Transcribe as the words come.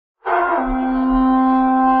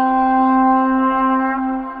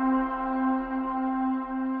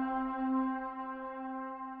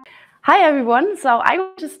Hi, everyone. So I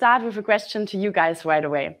want to start with a question to you guys right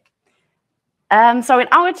away. So in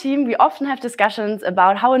our team, we often have discussions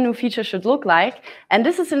about how a new feature should look like. And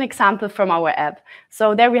this is an example from our app.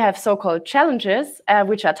 So there we have so-called challenges,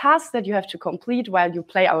 which are tasks that you have to complete while you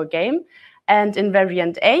play our game. And in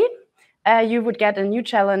variant A, you would get a new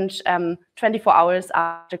challenge 24 hours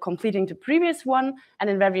after completing the previous one. And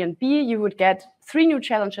in variant B, you would get 3 new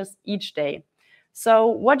challenges each day. So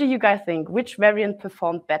what do you guys think? Which variant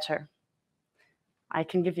performed better? I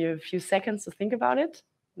can give you a few seconds to think about it.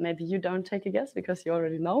 Maybe you don't take a guess because you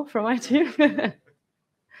already know from my team.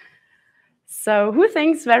 So who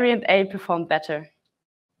thinks variant A performed better?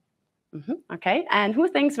 Okay, and who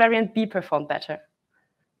thinks variant B performed better?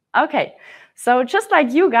 Okay, so just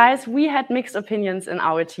like you guys, we had mixed opinions in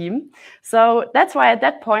our team. So that's why at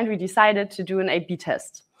that point we decided to do an A/B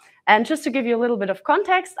test. And just to give you a little bit of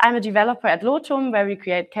context, I'm a developer at Lawtons, where we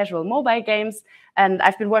create casual mobile games. And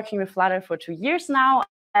I've been working with Flutter for 2 years now.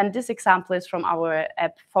 And this example is from our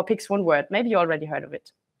app for Picks One Word. Maybe you already heard of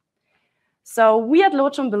it. So we at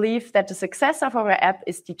Lawtons believe that the success of our app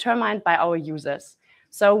is determined by our users.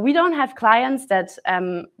 So we don't have clients that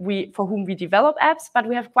for whom we develop apps, but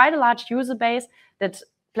we have quite a large user base that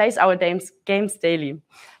plays our games daily.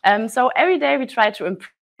 So every day we try to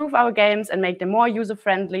improve our games and make them more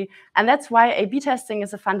user-friendly. And that's why A/B testing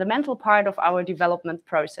is a fundamental part of our development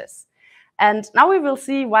process. And now we will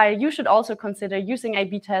see why you should also consider using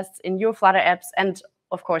A/B tests in your Flutter apps and,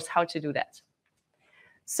 of course, how to do that.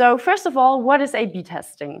 So first of all, what is A/B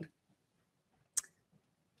testing?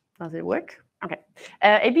 Does it work? Okay.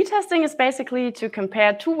 A/B testing is basically to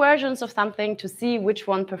compare 2 versions of something to see which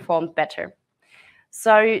one performed better.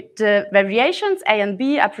 So the variations A and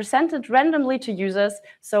B are presented randomly to users.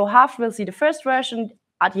 So half will see the first version,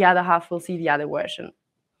 the other half will see the other version.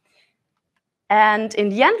 And in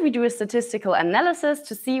the end, we do a statistical analysis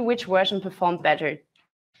to see which version performed better,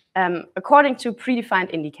 according to predefined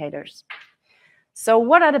indicators. So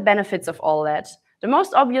what are the benefits of all that? The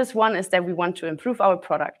most obvious one is that we want to improve our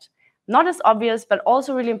product. Not as obvious, but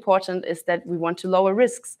also really important, is that we want to lower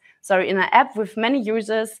risks. So in an app with many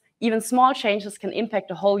users, even small changes can impact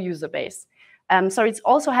the whole user base. So it's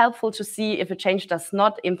also helpful to see if a change does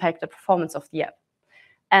not impact the performance of the app.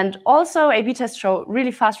 And also, A/B tests show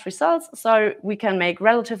really fast results, so we can make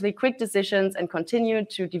relatively quick decisions and continue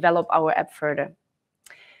to develop our app further.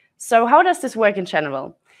 So how does this work in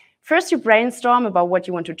general? First, you brainstorm about what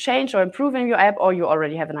you want to change or improve in your app, or you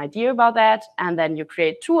already have an idea about that. And then you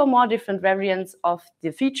create 2 or more different variants of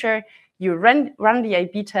the feature. You run the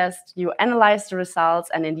A/B test, you analyze the results,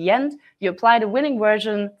 and in the end, you apply the winning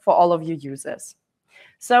version for all of your users.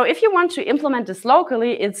 So if you want to implement this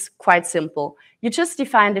locally, it's quite simple. You just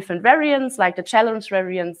define different variants, like the challenge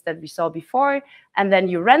variants that we saw before, and then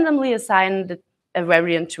you randomly assign a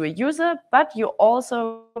variant to a user, but you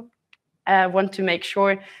also want to make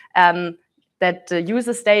sure that the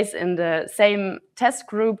user stays in the same test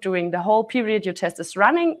group during the whole period your test is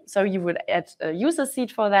running. So you would add a user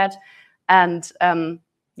seed for that. And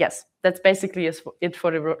yes, that's basically it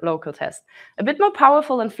for the local test. A bit more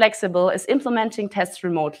powerful and flexible is implementing tests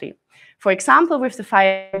remotely. For example, with the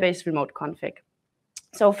Firebase Remote Config.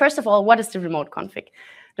 So first of all, what is the remote config?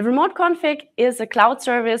 The remote config is a cloud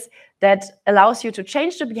service that allows you to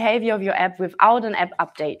change the behavior of your app without an app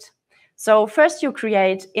update. So first you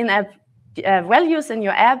create in-app values in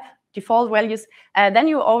your app, default values, then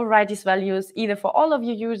you override these values either for all of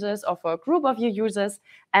your users or for a group of your users.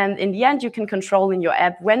 And in the end, you can control in your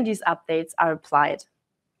app when these updates are applied.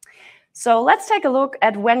 So let's take a look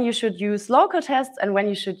at when you should use local tests and when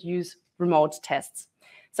you should use remote tests.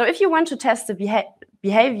 So if you want to test the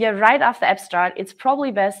behavior right after app start, it's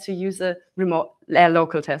probably best to use a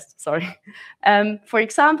local test. Sorry. For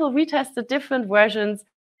example, we tested different versions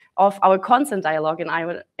of our consent dialog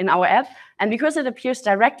in our app. And because it appears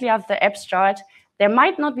directly after app start, there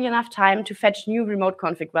might not be enough time to fetch new remote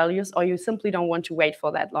config values, or you simply don't want to wait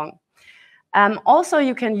for that long. Also,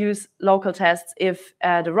 you can use local tests if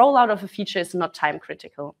the rollout of a feature is not time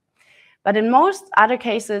critical. But in most other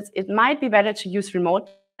cases, it might be better to use remote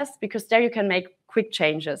tests because there you can make quick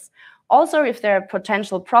changes. Also, if there are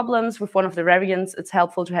potential problems with one of the variants, it's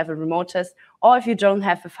helpful to have a remote test, or if you don't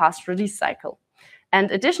have a fast release cycle. And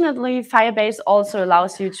additionally, Firebase also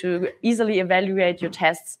allows you to easily evaluate your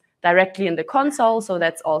tests directly in the console, so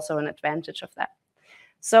that's also an advantage of that.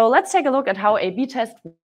 So let's take a look at how A/B tests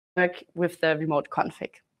work with the remote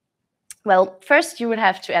config. Well, first you would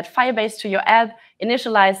have to add Firebase to your app,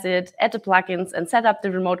 initialize it, add the plugins, and set up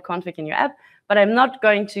the remote config in your app. But I'm not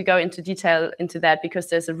going to go into detail into that because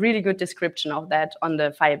there's a really good description of that on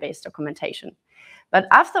the Firebase documentation. But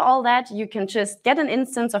after all that, you can just get an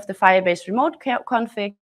instance of the Firebase Remote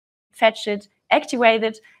Config, fetch it, activate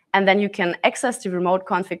it, and then you can access the remote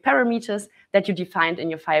config parameters that you defined in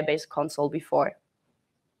your Firebase console before.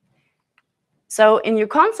 So in your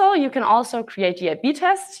console, you can also create the A/B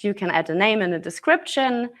tests. You can add a name and a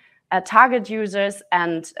description, target users,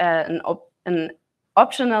 and an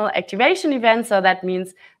optional activation event. So that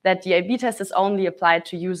means that the A/B test is only applied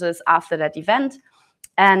to users after that event.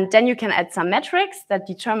 And then you can add some metrics that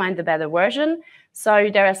determine the better version. So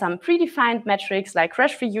there are some predefined metrics like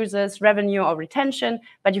crash-free users, revenue, or retention,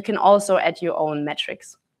 but you can also add your own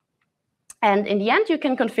metrics. And in the end, you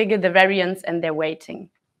can configure the variants and their weighting.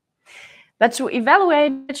 But to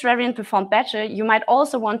evaluate which variant performed better, you might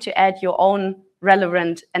also want to add your own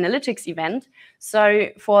relevant analytics event. So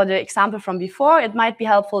for the example from before, it might be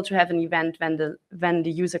helpful to have an event when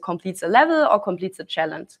the user completes a level or completes a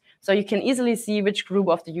challenge. So you can easily see which group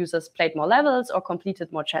of the users played more levels or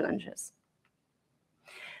completed more challenges.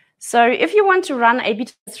 So if you want to run A/B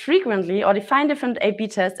tests frequently or define different A/B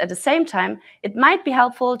tests at the same time, it might be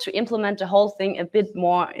helpful to implement the whole thing a bit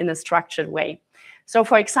more in a structured way. So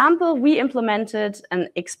for example, we implemented an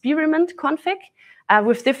experiment config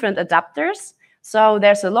with different adapters. So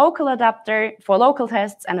there's a local adapter for local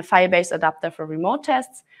tests and a Firebase adapter for remote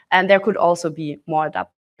tests. And there could also be more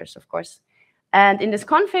adapters, of course. And in this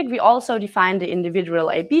config, we also define the individual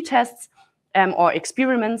A/B tests or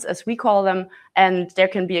experiments, as we call them. And there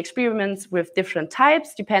can be experiments with different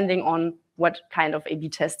types, depending on what kind of A/B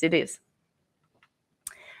test it is.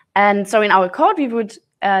 And so in our code, we would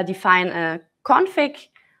define a config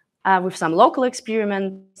with some local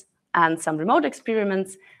experiments and some remote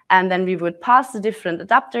experiments. And then we would pass the different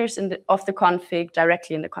adapters of the config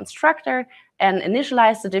directly in the constructor and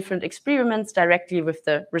initialize the different experiments directly with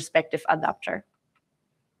the respective adapter.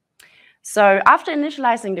 So after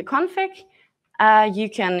initializing the config, you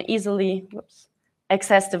can easily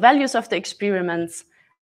access the values of the experiments.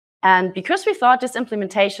 And because we thought this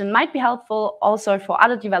implementation might be helpful also for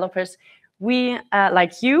other developers, we,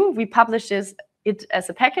 like you, we published it as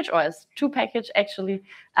a package, or as two packages actually,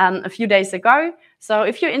 a few days ago. So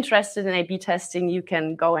if you're interested in A/B testing, you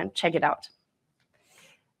can go and check it out.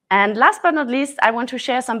 And last but not least, I want to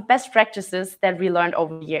share some best practices that we learned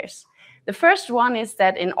over the years. The first one is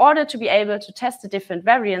that in order to be able to test the different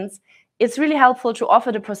variants, it's really helpful to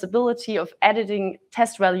offer the possibility of editing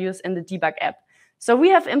test values in the debug app. So we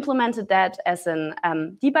have implemented that as an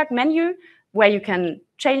debug menu where you can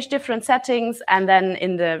change different settings, and then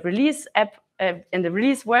in the release app, in the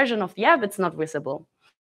release version of the app, it's not visible.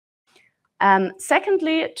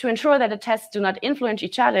 Secondly, to ensure that the tests do not influence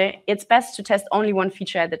each other, it's best to test only one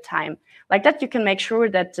feature at a time. Like that, you can make sure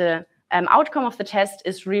that the outcome of the test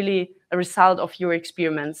is really a result of your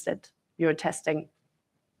experiments that you're testing.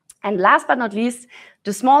 And last but not least,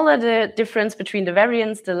 the smaller the difference between the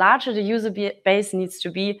variants, the larger the user base needs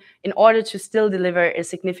to be in order to still deliver a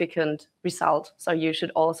significant result. So you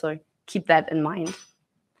should also keep that in mind.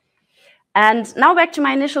 And now back to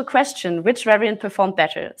my initial question, which variant performed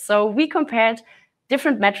better? So we compared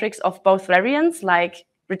different metrics of both variants, like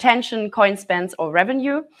retention, coin spends, or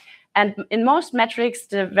revenue. And in most metrics,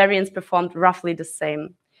 the variants performed roughly the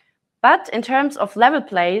same. But in terms of level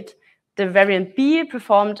played, the variant B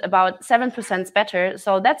performed about 7% better.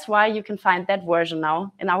 So that's why you can find that version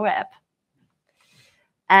now in our app.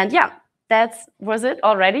 And yeah, that was it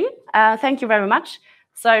already. Thank you very much.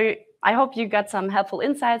 So I hope you got some helpful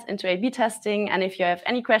insights into A/B testing. And if you have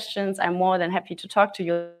any questions, I'm more than happy to talk to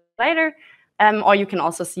you later. Or you can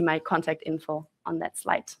also see my contact info on that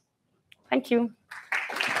slide. Thank you.